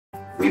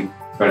We've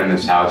been in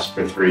this house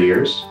for 3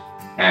 years,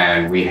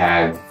 and we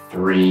had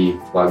 3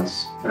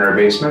 floods in our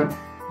basement.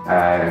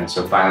 And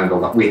so finally,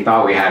 we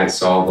thought we had it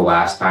solved the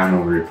last time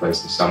when we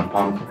replaced the sump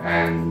pump,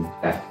 and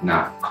that did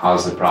not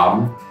cause the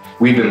problem.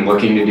 We've been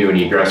looking to do an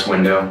egress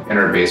window in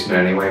our basement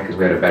anyway, because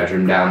we had a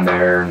bedroom down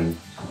there and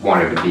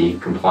wanted to be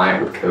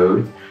compliant with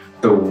code.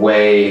 The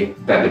way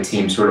that the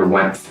team sort of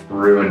went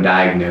through and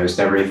diagnosed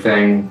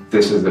everything,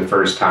 this is the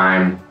first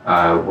time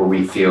where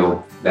we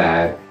feel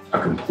that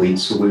a complete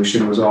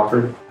solution was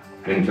offered.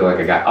 I didn't feel like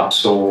I got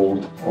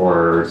upsold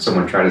or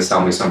someone tried to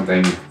sell me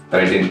something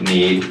that I didn't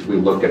need. We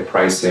looked at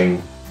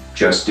pricing,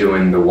 just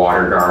doing the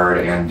water guard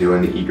and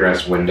doing the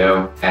egress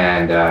window,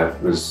 and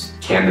it was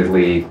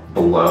candidly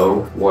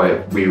below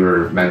what we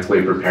were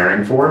mentally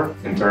preparing for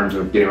in terms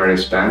of getting ready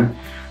to spend.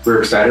 We're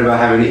excited about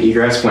having the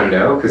egress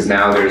window because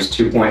now there's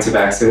 2 points of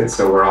exit,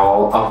 so we're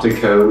all up to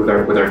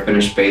code with our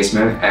finished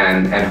basement,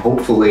 and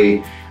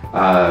hopefully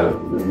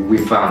we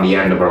found the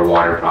end of our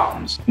water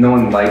problems. No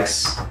one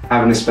likes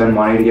having to spend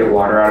money to get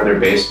water out of their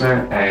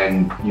basement,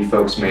 and you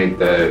folks made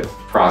the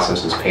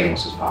process as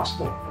painless as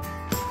possible.